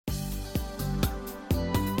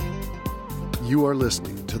You are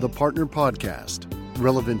listening to the Partner Podcast,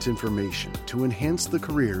 relevant information to enhance the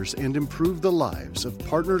careers and improve the lives of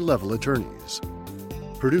partner-level attorneys.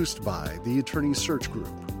 Produced by the Attorney Search Group.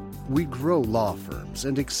 We grow law firms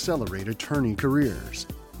and accelerate attorney careers.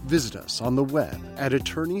 Visit us on the web at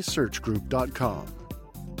attorneysearchgroup.com.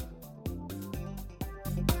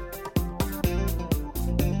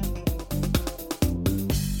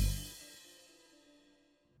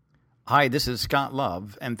 Hi, this is Scott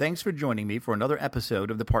Love, and thanks for joining me for another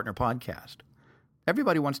episode of the Partner Podcast.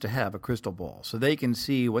 Everybody wants to have a crystal ball so they can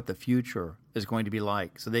see what the future is going to be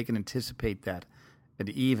like, so they can anticipate that and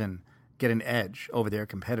even get an edge over their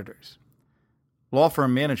competitors. Law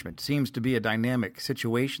firm management seems to be a dynamic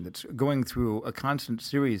situation that's going through a constant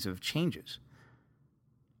series of changes.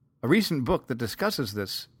 A recent book that discusses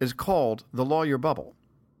this is called The Lawyer Bubble.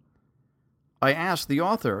 I asked the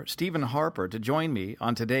author, Steven Harper, to join me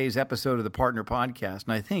on today's episode of the Partner Podcast,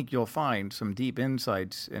 and I think you'll find some deep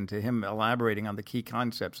insights into him elaborating on the key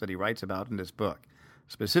concepts that he writes about in this book.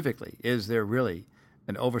 Specifically, is there really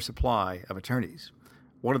an oversupply of attorneys?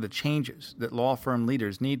 What are the changes that law firm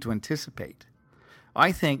leaders need to anticipate?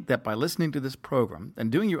 I think that by listening to this program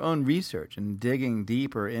and doing your own research and digging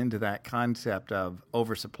deeper into that concept of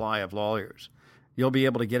oversupply of lawyers, you'll be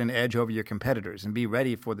able to get an edge over your competitors and be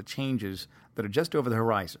ready for the changes that are just over the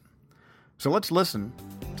horizon. So let's listen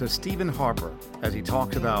to Steven Harper as he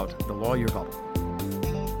talks about the lawyer bubble.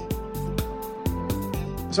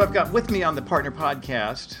 So I've got with me on the Partner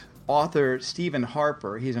Podcast author Steven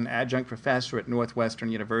Harper. He's an adjunct professor at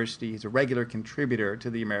Northwestern University. He's a regular contributor to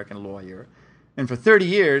the American Lawyer. And for 30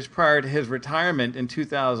 years prior to his retirement in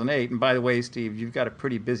 2008, and by the way, Steve, you've got a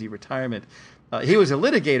pretty busy retirement, he was a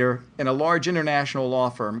litigator in a large international law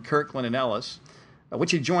firm, Kirkland & Ellis,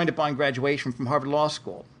 which he joined upon graduation from Harvard Law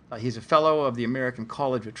School. He's a fellow of the American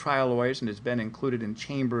College of Trial Lawyers and has been included in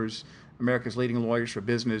Chambers, America's Leading Lawyers for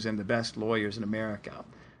Business, and the Best Lawyers in America.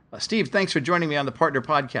 Steve, thanks for joining me on the Partner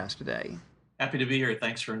Podcast today. Happy to be here.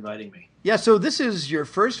 Thanks for inviting me. Yeah, so this is your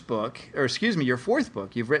fourth book.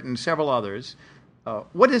 You've written several others.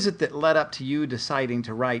 What is it that led up to you deciding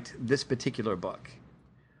to write this particular book?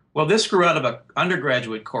 Well, this grew out of an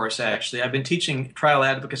undergraduate course, actually. I've been teaching trial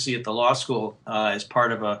advocacy at the law school as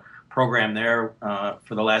part of a program there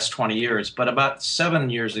for the last 20 years. But about 7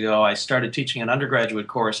 years ago, I started teaching an undergraduate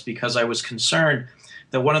course because I was concerned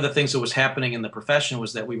that one of the things that was happening in the profession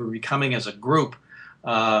was that we were becoming, as a group,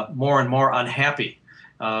 more and more unhappy.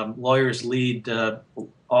 Lawyers lead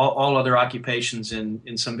all other occupations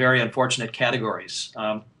in some very unfortunate categories,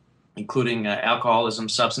 including alcoholism,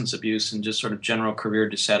 substance abuse, and just sort of general career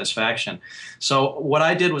dissatisfaction. So what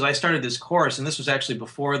I did was I started this course, and this was actually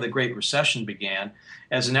before the Great Recession began,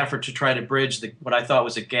 as an effort to try to bridge what I thought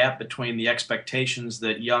was a gap between the expectations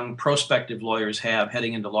that young prospective lawyers have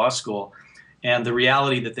heading into law school and the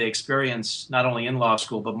reality that they experience not only in law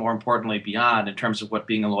school, but more importantly beyond, in terms of what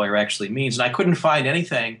being a lawyer actually means. And I couldn't find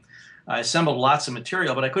anything. I assembled lots of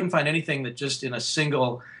material, but I couldn't find anything that just in a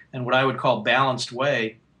single and what I would call balanced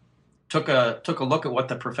way took a look at what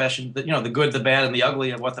the profession, the good, the bad, and the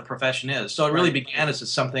ugly of what the profession is. So it really began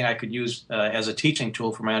as something I could use as a teaching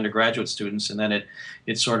tool for my undergraduate students, and then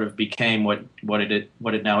it sort of became what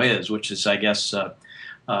it now is, which is, I guess,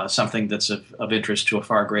 something that's of interest to a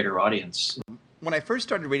far greater audience. When I first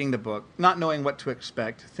started reading the book, not knowing what to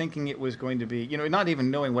expect, thinking it was going to be, not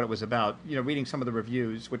even knowing what it was about, reading some of the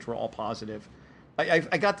reviews, which were all positive, I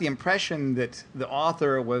got the impression that the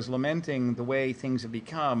author was lamenting the way things have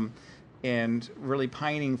become and really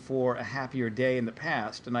pining for a happier day in the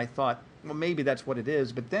past. And I thought, well, maybe that's what it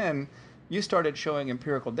is. But then you started showing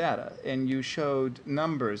empirical data, and you showed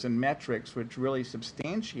numbers and metrics which really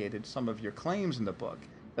substantiated some of your claims in the book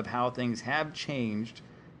of how things have changed,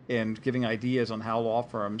 and giving ideas on how law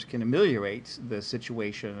firms can ameliorate the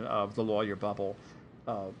situation of the lawyer bubble.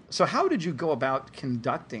 So how did you go about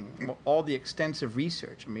conducting all the extensive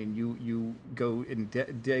research? I mean, you go and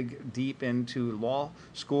dig deep into law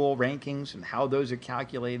school rankings and how those are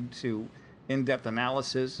calculated, to in-depth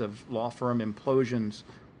analysis of law firm implosions.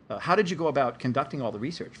 How did you go about conducting all the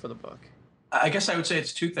research for the book? I guess I would say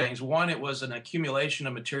it's two things. One, it was an accumulation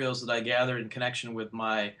of materials that I gathered in connection with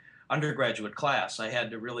my undergraduate class. I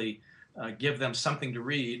had to really give them something to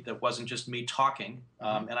read that wasn't just me talking.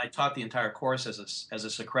 And I taught the entire course as a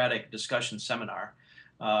Socratic discussion seminar.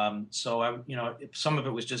 So some of it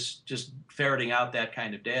was just ferreting out that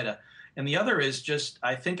kind of data. And the other is just,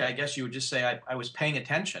 I guess you would just say I was paying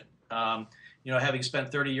attention. Having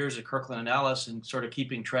spent 30 years at Kirkland & Ellis and sort of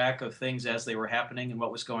keeping track of things as they were happening and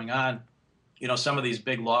what was going on, some of these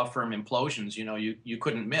big law firm implosions, you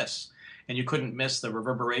couldn't miss. and you couldn't miss the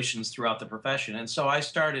reverberations throughout the profession. And so I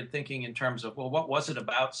started thinking in terms of, well, what was it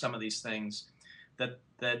about some of these things that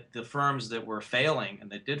the firms that were failing and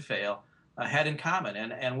that did fail had in common,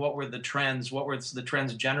 and what were the trends? What were the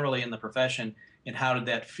trends generally in the profession, and how did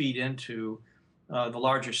that feed into the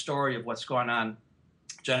larger story of what's going on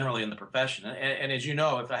generally in the profession? And as you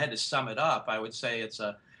know, if I had to sum it up, I would say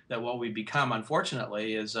that what we've become,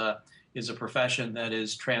 unfortunately, is a profession that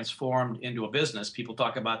is transformed into a business. People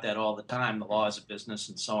talk about that all the time, the law is a business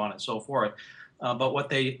and so on and so forth. But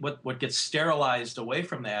what gets sterilized away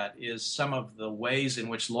from that is some of the ways in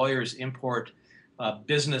which lawyers import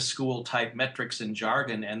business school type metrics and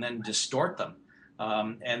jargon and then distort them.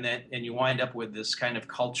 And you wind up with this kind of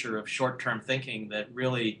culture of short-term thinking that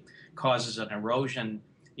really causes an erosion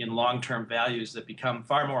in long-term values that become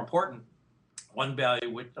far more important. One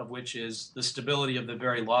value of which is the stability of the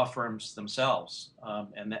very law firms themselves,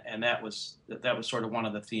 and that was sort of one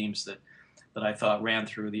of the themes that I thought ran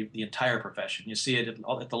through the entire profession. You see it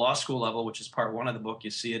at the law school level, which is part one of the book.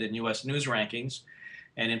 You see it in U.S. News rankings,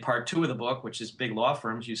 and in part two of the book, which is big law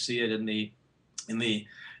firms, you see it in the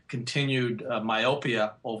continued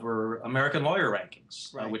myopia over American lawyer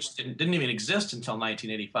rankings, right. Which didn't even exist until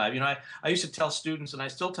 1985. I used to tell students, and I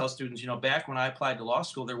still tell students, back when I applied to law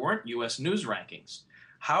school, there weren't U.S. News rankings.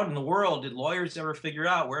 How in the world did lawyers ever figure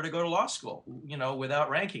out where to go to law school,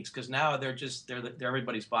 without rankings? Because now they're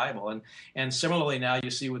everybody's Bible. And similarly now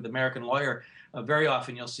you see with the American lawyer, very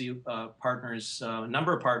often you'll see partners, a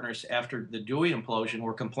number of partners after the Dewey implosion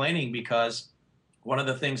were complaining because one of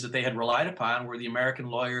the things that they had relied upon were the American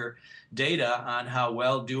lawyer data on how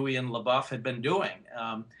well Dewey and LaBeouf had been doing.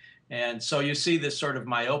 And so you see this sort of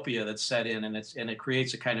myopia that's set in, and it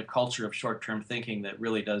creates a kind of culture of short-term thinking that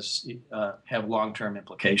really does have long-term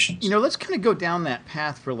implications. Let's kind of go down that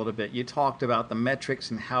path for a little bit. You talked about the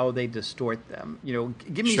metrics and how they distort them.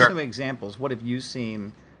 Give me Sure. some examples. What have you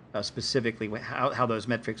seen specifically how those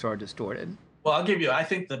metrics are distorted? Well, I'll give you. I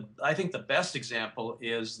think the best example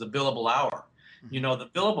is the billable hour. The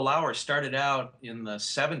billable hour started out in the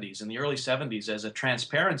 70s, in the early 70s, as a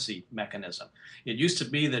transparency mechanism. It used to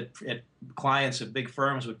be that clients at big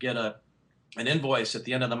firms would get an invoice at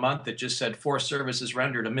the end of the month that just said, for services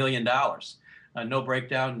rendered, $1 million. No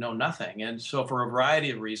breakdown, no nothing. And so for a variety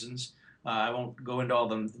of reasons, I won't go into all of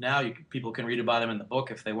them now. People can read about them in the book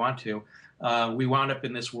if they want to. We wound up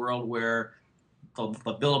in this world where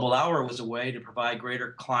the billable hour was a way to provide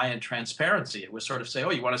greater client transparency. It was sort of say, oh,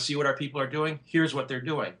 you want to see what our people are doing? Here's what they're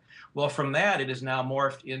doing. Well, from that, it is now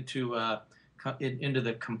morphed into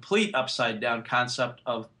the complete upside-down concept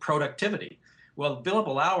of productivity. Well, the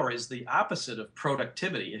billable hour is the opposite of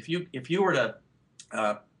productivity. If you were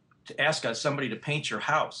to ask somebody to paint your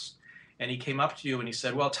house, and he came up to you and he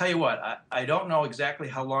said, well, I'll tell you what, I don't know exactly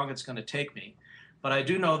how long it's going to take me, but I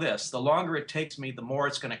do know this. The longer it takes me, the more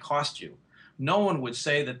it's going to cost you. No one would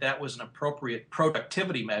say that was an appropriate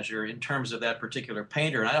productivity measure in terms of that particular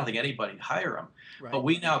painter, and I don't think anybody'd hire him. Right. But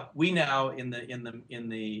we now in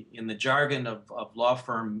the jargon of law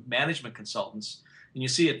firm management consultants, and you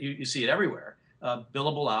see it everywhere.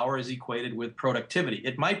 Billable hour is equated with productivity.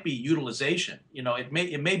 It might be utilization. It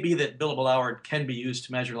may be that billable hour can be used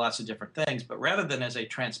to measure lots of different things, but rather than as a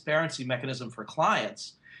transparency mechanism for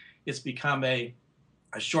clients, it's become a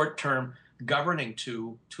short-term governing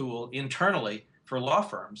tool internally for law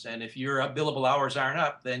firms. And if your billable hours aren't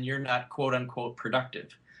up, then you're not quote unquote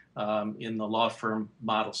productive in the law firm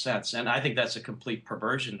model sense. And I think that's a complete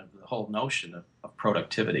perversion of the whole notion of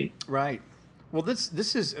productivity. Right. Well,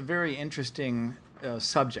 this is a very interesting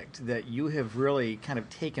subject that you have really kind of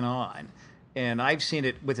taken on. And I've seen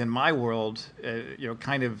it within my world,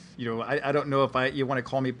 I don't know if you want to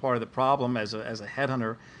call me part of the problem as a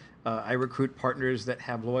headhunter. I recruit partners that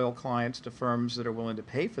have loyal clients to firms that are willing to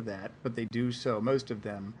pay for that, but they do so, most of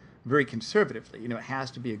them, very conservatively. It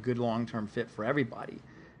has to be a good long-term fit for everybody.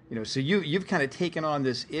 So you've kind of taken on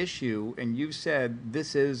this issue, and you've said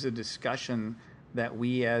this is a discussion that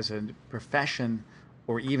we as a profession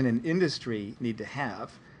or even an industry need to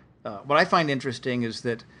have. What I find interesting is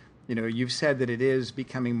that, you've said that it is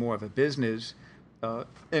becoming more of a business.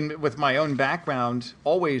 And with my own background,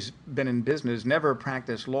 always been in business, never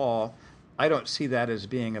practiced law, I don't see that as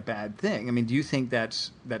being a bad thing. I mean, do you think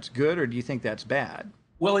that's good, or do you think that's bad?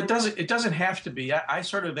 Well, it doesn't have to be. I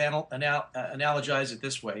sort of analogize it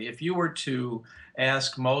this way. If you were to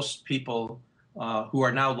ask most people who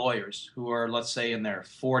are now lawyers, who are, let's say, in their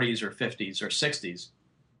 40s or 50s or 60s,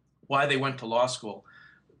 why they went to law school,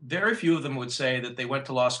 very few of them would say that they went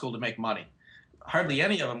to law school to make money. hardly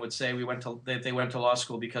any of them would say they went to law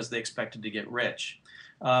school because they expected to get rich.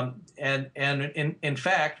 And in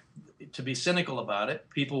fact, to be cynical about it,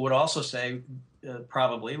 people would also say,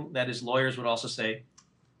 probably, that is, lawyers would also say,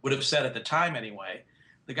 would have said at the time anyway,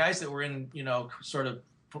 the guys that were in, sort of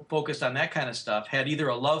focused on that kind of stuff had either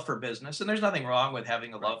a love for business, and there's nothing wrong with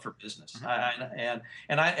having a love for business.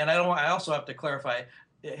 Mm-hmm. I also have to clarify,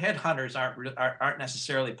 headhunters aren't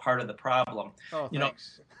necessarily part of the problem. Oh,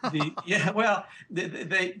 thanks.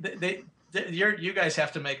 You guys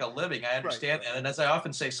have to make a living. I understand that. And as I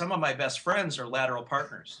often say, some of my best friends are lateral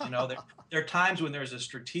partners. There are times when there's a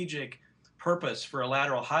strategic purpose for a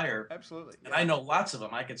lateral hire. Absolutely. Yeah. And I know lots of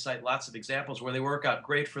them. I could cite lots of examples where they work out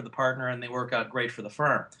great for the partner and they work out great for the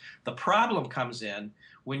firm. The problem comes in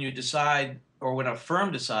when you decide, or when a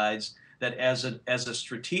firm decides, that as a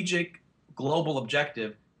strategic global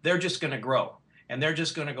objective, they're just going to grow. And they're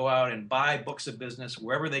just going to go out and buy books of business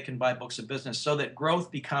wherever they can buy books of business, so that growth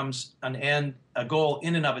becomes a goal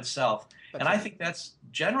in and of itself. And I think that's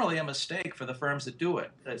generally a mistake for the firms that do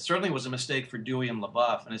it. It certainly was a mistake for Dewey and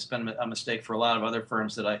LaBeouf, and it's been a mistake for a lot of other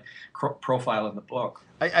firms that I profile in the book.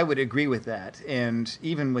 I would agree with that. And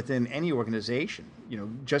even within any organization,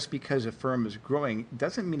 just because a firm is growing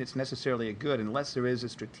doesn't mean it's necessarily a good, unless there is a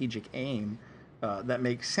strategic aim that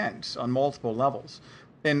makes sense on multiple levels.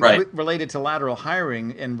 And related to lateral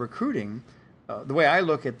hiring and recruiting, the way I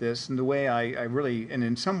look at this, and the way I really, and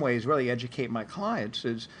in some ways really educate my clients,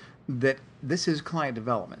 is that this is client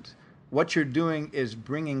development. What you're doing is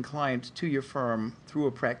bringing clients to your firm through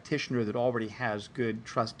a practitioner that already has good,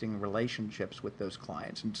 trusting relationships with those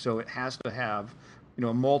clients. And so it has to have,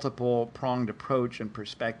 a multiple-pronged approach and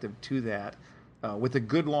perspective to that, with a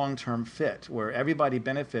good long-term fit where everybody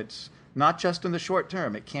benefits, not just in the short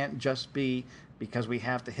term. It can't just be because we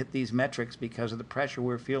have to hit these metrics because of the pressure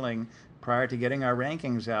we're feeling prior to getting our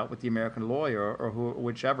rankings out with the American Lawyer or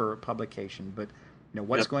whichever publication. But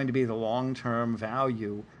what's going to be the long-term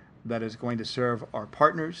value that is going to serve our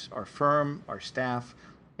partners, our firm, our staff,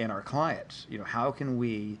 and our clients? How can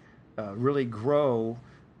we really grow,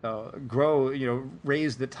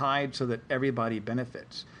 raise the tide so that everybody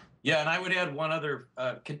benefits? Yeah, and I would add one other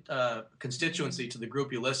constituency to the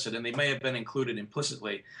group you listed, and they may have been included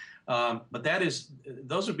implicitly. But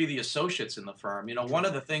those would be the associates in the firm. One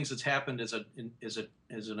of the things that's happened is a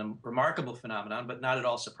remarkable phenomenon, but not at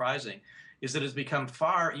all surprising, is that it's become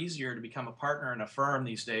far easier to become a partner in a firm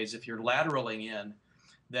these days if you're lateraling in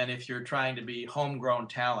than if you're trying to be homegrown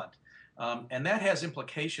talent. And that has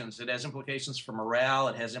implications. It has implications for morale.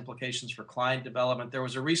 It has implications for client development. There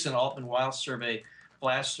was a recent Altman-Weiss survey,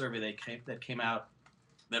 flash survey that came out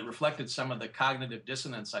that reflected some of the cognitive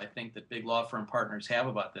dissonance, I think, that big law firm partners have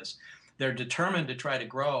about this. They're determined to try to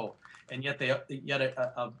grow, and yet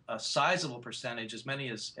a sizable percentage, as many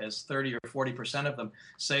as 30 or 40% of them,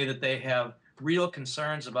 say that they have real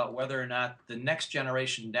concerns about whether or not the next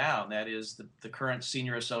generation down, that is the current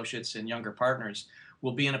senior associates and younger partners,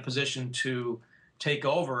 will be in a position to take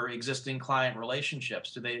over existing client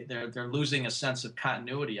relationships. They're losing a sense of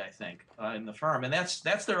continuity, I think, in the firm. And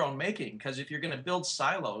that's their own making, because if you're going to build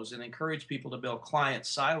silos and encourage people to build client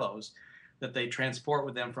silos that they transport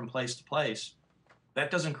with them from place to place, that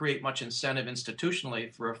doesn't create much incentive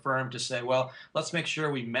institutionally for a firm to say, well, let's make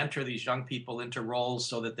sure we mentor these young people into roles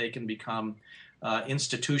so that they can become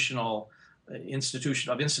institutional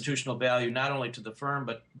value, not only to the firm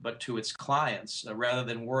but to its clients, rather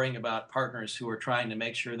than worrying about partners who are trying to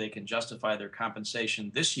make sure they can justify their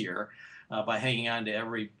compensation this year by hanging on to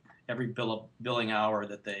every billing hour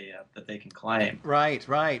that they can claim. Right.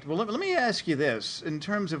 Well, let me ask you this: in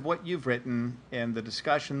terms of what you've written and the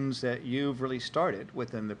discussions that you've really started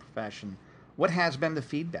within the profession, what has been the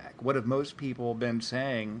feedback? What have most people been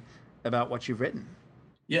saying about what you've written?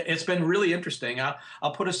 Yeah, it's been really interesting.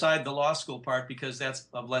 I'll put aside the law school part because that's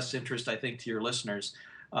of less interest, I think, to your listeners.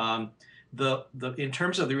 In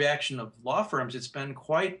terms of the reaction of law firms, it's been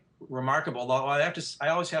quite remarkable. I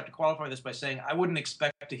always have to qualify this by saying I wouldn't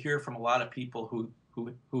expect to hear from a lot of people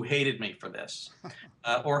who hated me for this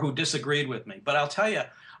or who disagreed with me. But I'll tell you,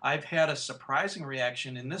 I've had a surprising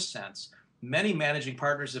reaction in this sense. Many managing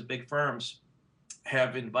partners of big firms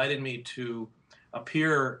have invited me to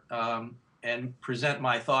appear and present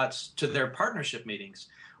my thoughts to their partnership meetings,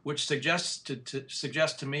 which suggests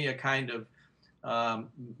to me a kind of,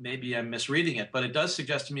 maybe I'm misreading it, but it does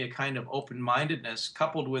suggest to me a kind of open-mindedness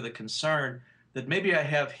coupled with a concern that maybe I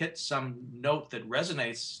have hit some note that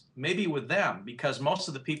resonates maybe with them, because most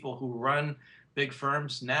of the people who run big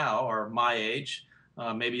firms now are my age,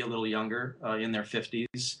 maybe a little younger, in their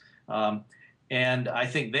 50s. And I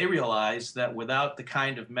think they realize that without the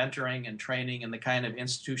kind of mentoring and training and the kind of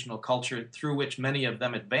institutional culture through which many of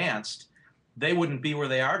them advanced, they wouldn't be where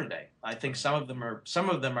they are today. I think some of them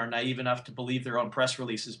are naive enough to believe their own press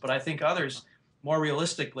releases, but I think others, more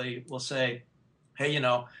realistically, will say, hey,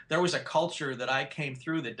 there was a culture that I came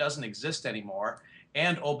through that doesn't exist anymore.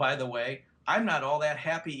 And, oh, by the way, I'm not all that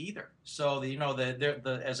happy either. So, in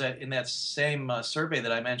that same survey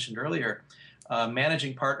that I mentioned earlier,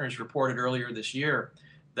 managing partners reported earlier this year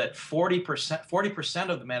that 40%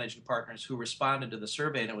 of the managing partners who responded to the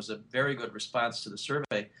survey, and it was a very good response to the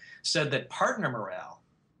survey, said that partner morale,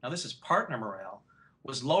 now this is partner morale,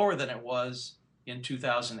 was lower than it was in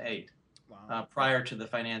 2008. Wow. Prior to the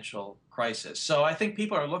financial crisis. So I think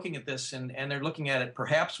people are looking at this and they're looking at it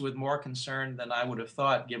perhaps with more concern than I would have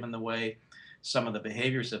thought, given the way some of the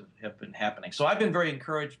behaviors have been happening. So I've been very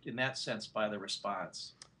encouraged in that sense by the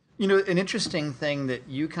response. An interesting thing that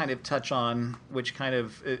you kind of touch on, which kind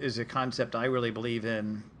of is a concept I really believe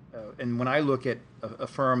in, and when I look at a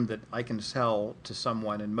firm that I can sell to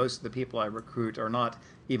someone, and most of the people I recruit are not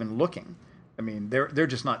even looking. I mean, they're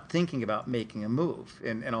just not thinking about making a move.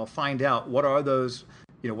 And I'll find out what are those,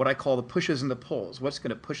 what I call the pushes and the pulls. What's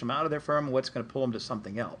going to push them out of their firm? What's going to pull them to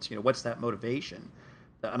something else? What's that motivation?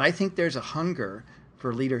 And I think there's a hunger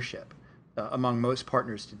for leadership among most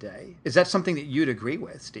partners today. Is that something that you'd agree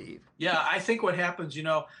with, Steve? Yeah, I think what happens,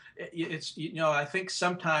 I think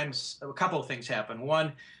sometimes a couple of things happen.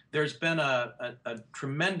 One, there's been a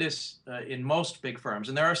tremendous, in most big firms,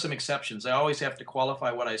 and there are some exceptions. I always have to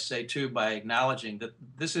qualify what I say, too, by acknowledging that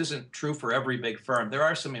this isn't true for every big firm. There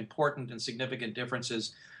are some important and significant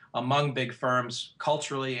differences among big firms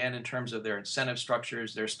culturally and in terms of their incentive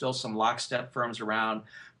structures. There's still some lockstep firms around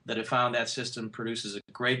that have found that system produces a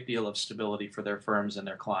great deal of stability for their firms and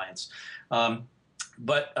their clients.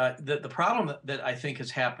 But the problem that I think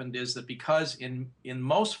has happened is that because in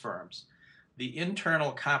most firms, the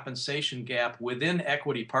internal compensation gap within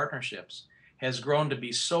equity partnerships has grown to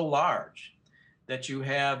be so large that you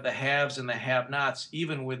have the haves and the have-nots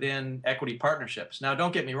even within equity partnerships. Now,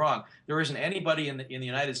 don't get me wrong. There isn't anybody in the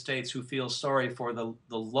United States who feels sorry for the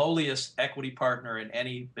lowliest equity partner in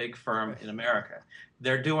any big firm in America.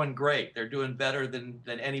 They're doing great. They're doing better than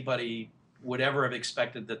anybody would ever have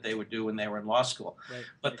expected that they would do when they were in law school. Right.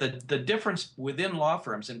 But the difference within law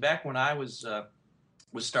firms, and back when I was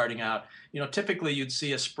starting out, typically you'd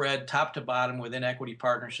see a spread top to bottom within equity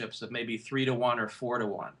partnerships of maybe 3-to-1 or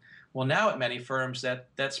 4-to-1. Well, now at many firms,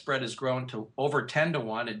 that spread has grown to over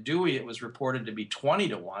 10-to-1. At Dewey, it was reported to be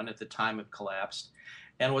 20-to-1 at the time it collapsed.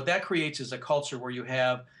 And what that creates is a culture where you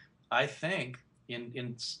have, I think,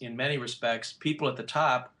 in many respects, people at the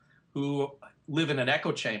top who live in an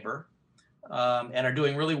echo chamber and are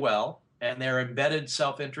doing really well, and their embedded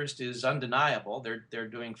self-interest is undeniable. They're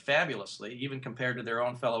doing fabulously, even compared to their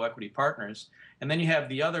own fellow equity partners. And then you have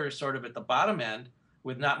the other sort of at the bottom end,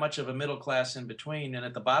 with not much of a middle class in between. And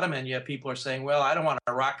at the bottom end, you have people are saying, well, I don't want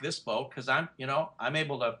to rock this boat because I'm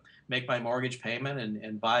able to make my mortgage payment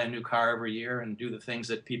and buy a new car every year and do the things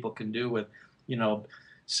that people can do with,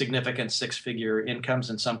 significant 6-figure incomes,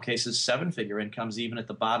 in some cases 7-figure incomes, even at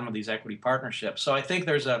the bottom of these equity partnerships. So I think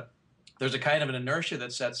there's a kind of an inertia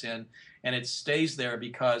that sets in, and it stays there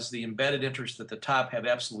because the embedded interests at the top have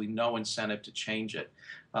absolutely no incentive to change it.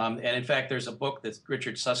 And in fact, there's a book that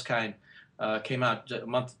Richard Susskind came out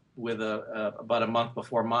about a month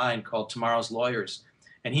before mine, called Tomorrow's Lawyers.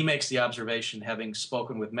 And he makes the observation, having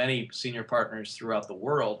spoken with many senior partners throughout the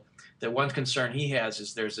world, that one concern he has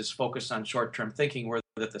is there's this focus on short-term thinking, where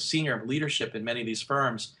that the senior leadership in many of these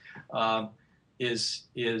firms is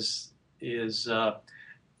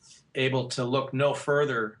able to look no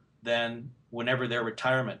further than whenever their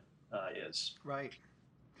retirement is. Right.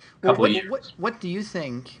 Couple of years. What do you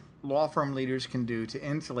think law firm leaders can do to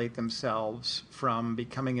insulate themselves from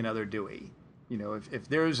becoming another Dewey? If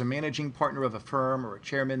there's a managing partner of a firm or a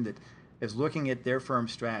chairman that is looking at their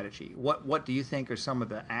firm's strategy, what do you think are some of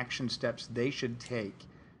the action steps they should take,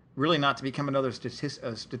 really not to become another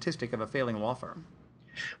statistic of a failing law firm?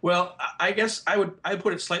 Well, I guess I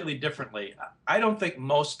put it slightly differently. I don't think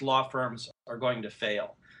most law firms are going to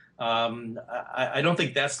fail. I don't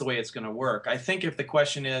think that's the way it's going to work. I think if the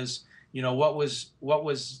question is, what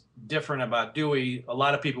was different about Dewey, a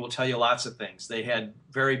lot of people will tell you lots of things. They had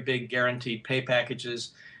very big guaranteed pay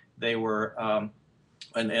packages. They were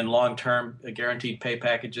and long-term guaranteed pay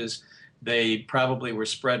packages. They probably were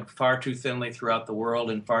spread far too thinly throughout the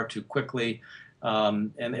world and far too quickly.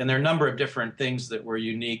 And there are a number of different things that were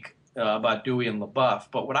unique about Dewey and LaBeouf.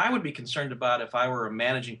 But what I would be concerned about if I were a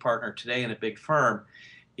managing partner today in a big firm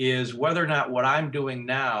is whether or not what I'm doing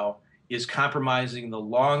now is compromising the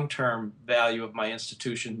long-term value of my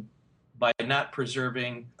institution by not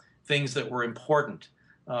preserving things that were important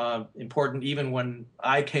even when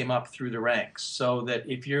I came up through the ranks. So that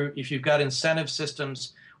if you've got incentive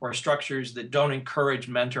systems or structures that don't encourage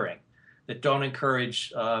mentoring, that don't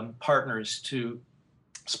encourage partners to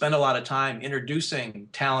spend a lot of time introducing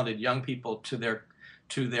talented young people to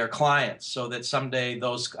their clients, so that someday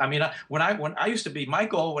those, I mean, when I used to be, my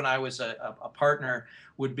goal when I was a partner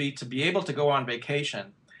would be to be able to go on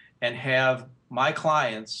vacation and have my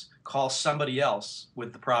clients call somebody else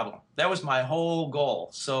with the problem. That was my whole goal.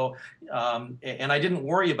 So, and I didn't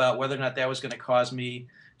worry about whether or not that was going to cause me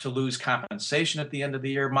to lose compensation at the end of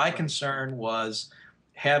the year. My concern was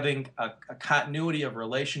having a continuity of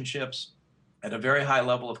relationships at a very high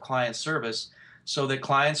level of client service, so that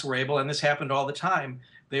clients were able, and this happened all the time,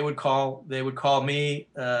 they would call me,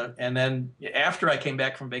 and then after I came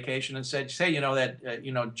back from vacation and said, say,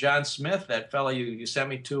 John Smith, that fellow you sent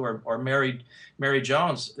me to, or Mary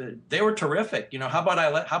Jones, they were terrific. How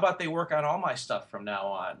about they work on all my stuff from now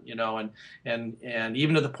on? And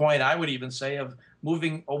even to the point, I would even say, of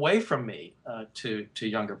moving away from me to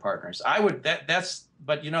younger partners.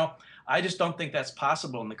 But I just don't think that's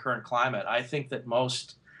possible in the current climate. I think that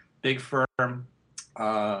most big firm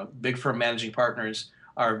managing partners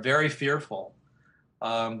are very fearful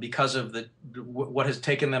because of what has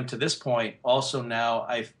taken them to this point. Also now,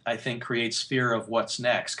 I think creates fear of what's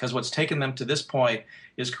next, because what's taken them to this point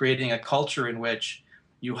is creating a culture in which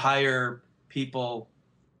you hire people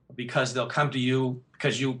because they'll come to you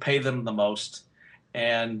because you pay them the most,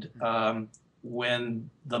 and when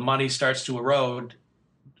the money starts to erode,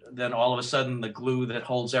 then all of a sudden the glue that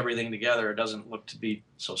holds everything together doesn't look to be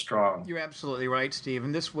so strong. You're absolutely right, Steve.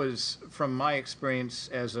 And this was from my experience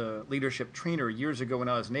as a leadership trainer years ago when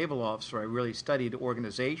I was a naval officer. I really studied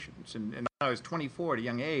organizations. And when I was 24 at a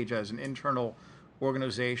young age, I was an internal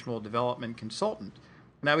organizational development consultant.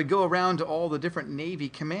 And I would go around to all the different Navy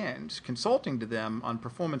commands, consulting to them on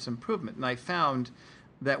performance improvement. And I found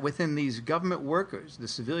that within these government workers, the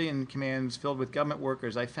civilian commands filled with government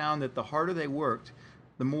workers, I found that the harder they worked,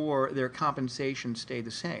 the more their compensation stayed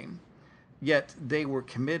the same. Yet they were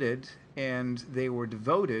committed and they were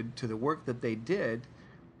devoted to the work that they did.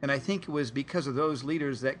 And I think it was because of those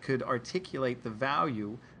leaders that could articulate the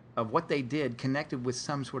value of what they did connected with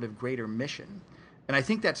some sort of greater mission. And I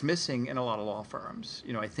think that's missing in a lot of law firms.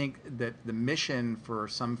 I think that the mission for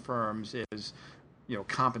some firms is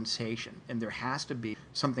compensation, and there has to be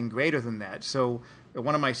something greater than that. So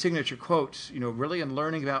one of my signature quotes, really in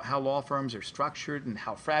learning about how law firms are structured and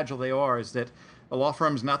how fragile they are, is that a law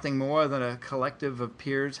firm is nothing more than a collective of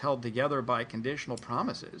peers held together by conditional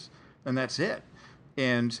promises, and that's it.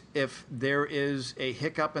 And if there is a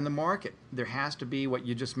hiccup in the market, there has to be what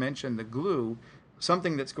you just mentioned, the glue,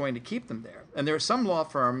 something that's going to keep them there. And there are some law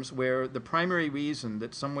firms where the primary reason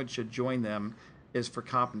that someone should join them is for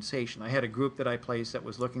compensation. I had a group that I placed that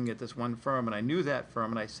was looking at this one firm, and I knew that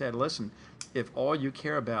firm, and I said, listen, if all you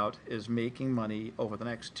care about is making money over the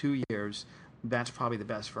next 2 years, that's probably the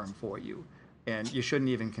best firm for you, and you shouldn't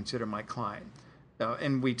even consider my client.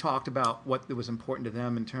 And we talked about what was important to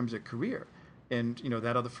them in terms of career. And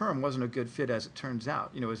that other firm wasn't a good fit, as it turns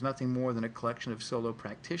out. It was nothing more than a collection of solo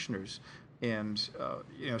practitioners. And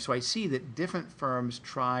so I see that different firms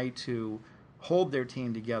try to hold their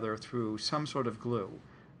team together through some sort of glue.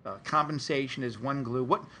 Compensation is one glue.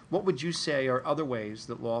 What would you say are other ways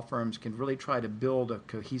that law firms can really try to build a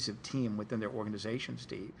cohesive team within their organization,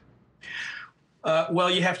 Steve? Well,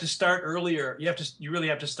 you have to start earlier. You really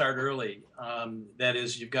have to start early. That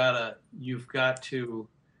is, you've got to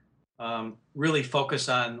really focus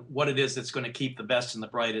on what it is that's going to keep the best and the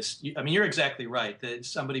brightest. I mean, you're exactly right.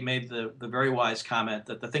 Somebody made the very wise comment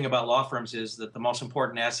that the thing about law firms is that the most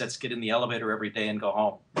important assets get in the elevator every day and go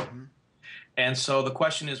home. Mm-hmm. And so the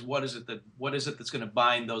question is, what is it that's going to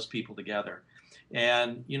bind those people together?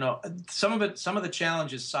 And some of the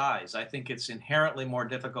challenge is size. I think it's inherently more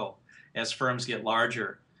difficult as firms get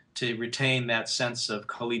larger to retain that sense of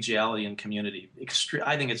collegiality and community.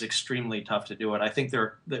 I think it's extremely tough to do it. I think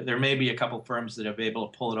there may be a couple firms that have been able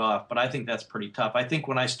to pull it off, but I think that's pretty tough. I think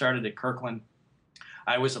when I started at Kirkland,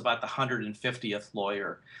 I was about the 150th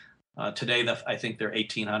lawyer. Today, I think there are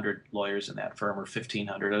 1,800 lawyers in that firm, or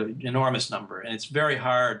 1,500, an enormous number. And it's very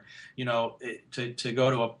hard, to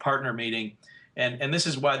go to a partner meeting. And this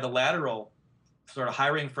is why the lateral sort of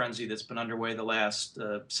hiring frenzy that's been underway the last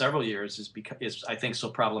several years is I think so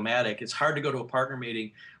problematic. It's hard to go to a partner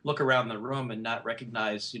meeting, look around the room, and not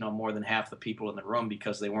recognize more than half the people in the room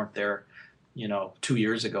because they weren't there 2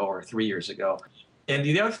 years ago or 3 years ago. And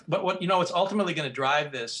the other, but what's ultimately going to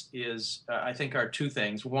drive this is, I think, are two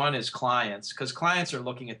things. One is clients, because clients are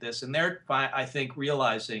looking at this and they're, I think,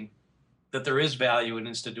 realizing that there is value in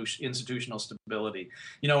institutional stability.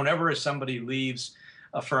 Whenever somebody leaves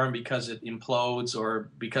a firm because it implodes or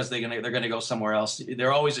because they're going to go somewhere else,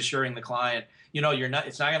 they're always assuring the client,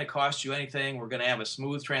 it's not going to cost you anything. We're going to have a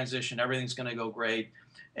smooth transition. Everything's going to go great.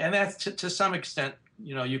 And that's to some extent,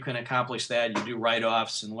 you can accomplish that. You do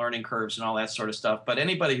write-offs and learning curves and all that sort of stuff. But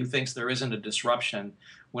anybody who thinks there isn't a disruption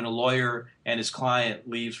when a lawyer and his client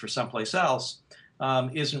leaves for someplace else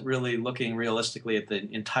isn't really looking realistically at the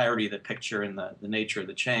entirety of the picture and the nature of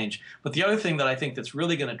the change. But the other thing that I think that's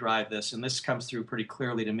really going to drive this, and this comes through pretty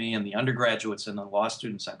clearly to me and the undergraduates and the law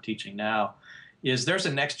students I'm teaching now, is there's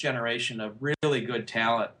a next generation of really good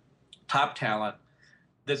talent, top talent,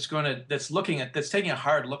 that's taking a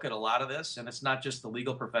hard look at a lot of this. And it's not just the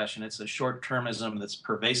legal profession; it's a short-termism that's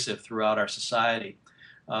pervasive throughout our society,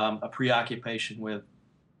 a preoccupation with,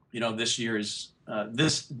 this year's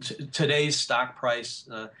today's stock price,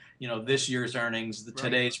 this year's earnings,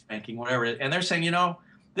 today's ranking, whatever it is. And they're saying,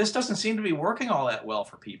 this doesn't seem to be working all that well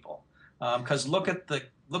for people, because look at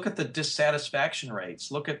the dissatisfaction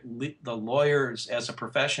rates. Look at the lawyers as a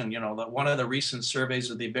profession. One of the recent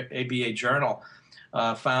surveys of the ABA Journal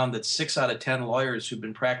found that 6 out of 10 lawyers who've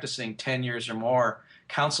been practicing 10 years or more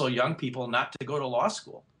counsel young people not to go to law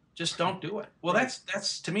school. Just don't do it. Well,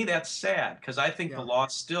 that's to me, that's sad, because I think the law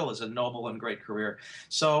still is a noble and great career.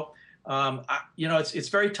 So, it's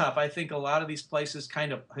very tough. I think a lot of these places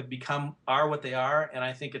kind of are what they are, and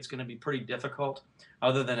I think it's going to be pretty difficult,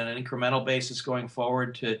 other than an incremental basis going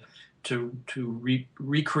forward, to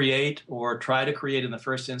recreate or try to create in the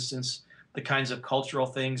first instance the kinds of cultural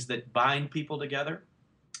things that bind people together.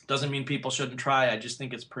 Doesn't mean people shouldn't try. I just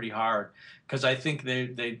think it's pretty hard, because I think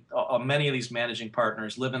many of these managing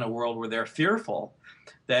partners live in a world where they're fearful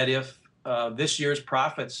that if this year's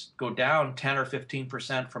profits go down 10 or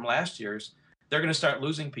 15% from last year's, they're going to start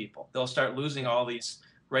losing people. They'll start losing all these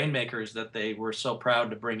rainmakers that they were so proud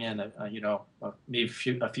to bring in, maybe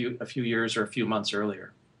a few years or a few months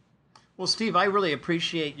earlier. Well, Steve, I really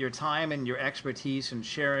appreciate your time and your expertise and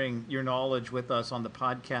sharing your knowledge with us on the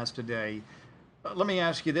podcast today. Let me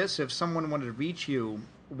ask you this. If someone wanted to reach you,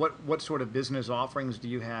 what sort of business offerings do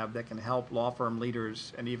you have that can help law firm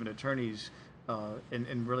leaders and even attorneys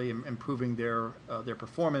in really improving their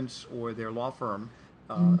performance or their law firm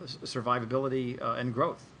survivability and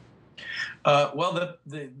growth? Well,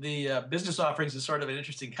 the business offerings is sort of an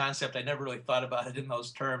interesting concept. I never really thought about it in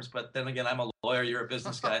those terms, but then again, I'm a lawyer, you're a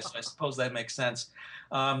business guy, so I suppose that makes sense.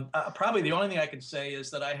 Probably the only thing I can say is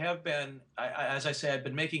that I have been, as I say, I've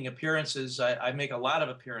been making appearances. I make a lot of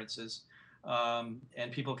appearances,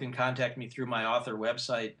 and people can contact me through my author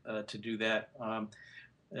website to do that.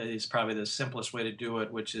 Is probably the simplest way to do it,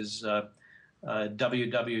 which is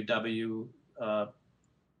www.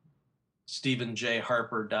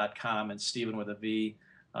 StevenJHarper.com, and Steven with a V.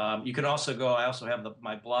 You can also go, I also have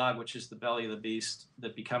my blog, which is The Belly of the Beast,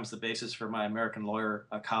 that becomes the basis for my American Lawyer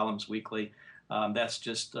columns weekly. That's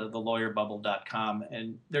just thelawyerbubble.com.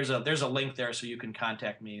 And there's a link there so you can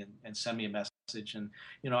contact me and send me a message. And,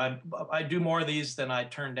 I do more of these than I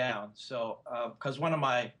turn down. So, because one of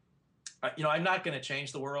my, I'm not going to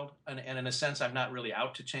change the world. And in a sense, I'm not really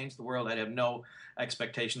out to change the world. I have no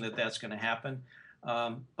expectation that that's going to happen.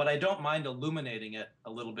 But I don't mind illuminating it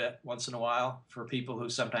a little bit once in a while for people who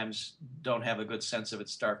sometimes don't have a good sense of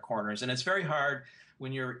its dark corners. And it's very hard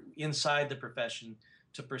when you're inside the profession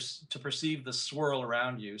to perceive the swirl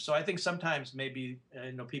around you. So I think sometimes maybe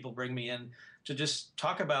people bring me in to just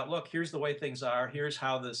talk about, look, here's the way things are. Here's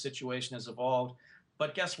how the situation has evolved.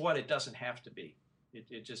 But guess what? It doesn't have to be.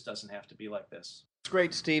 It just doesn't have to be like this.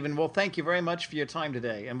 Great, Stephen. Well, thank you very much for your time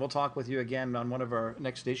today, and we'll talk with you again on one of our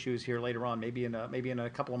next issues here later on, maybe in a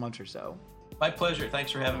couple of months or so. My pleasure.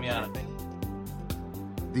 Thanks for having me on.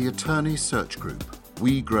 The Attorney Search Group.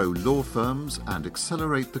 We grow law firms and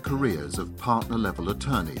accelerate the careers of partner-level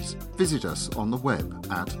attorneys. Visit us on the web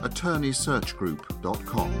at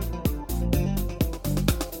attorneysearchgroup.com.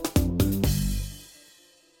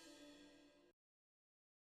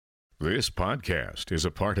 This podcast is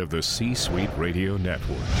a part of the C-Suite Radio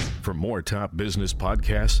Network. For more top business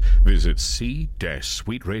podcasts, visit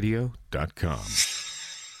c-suiteradio.com.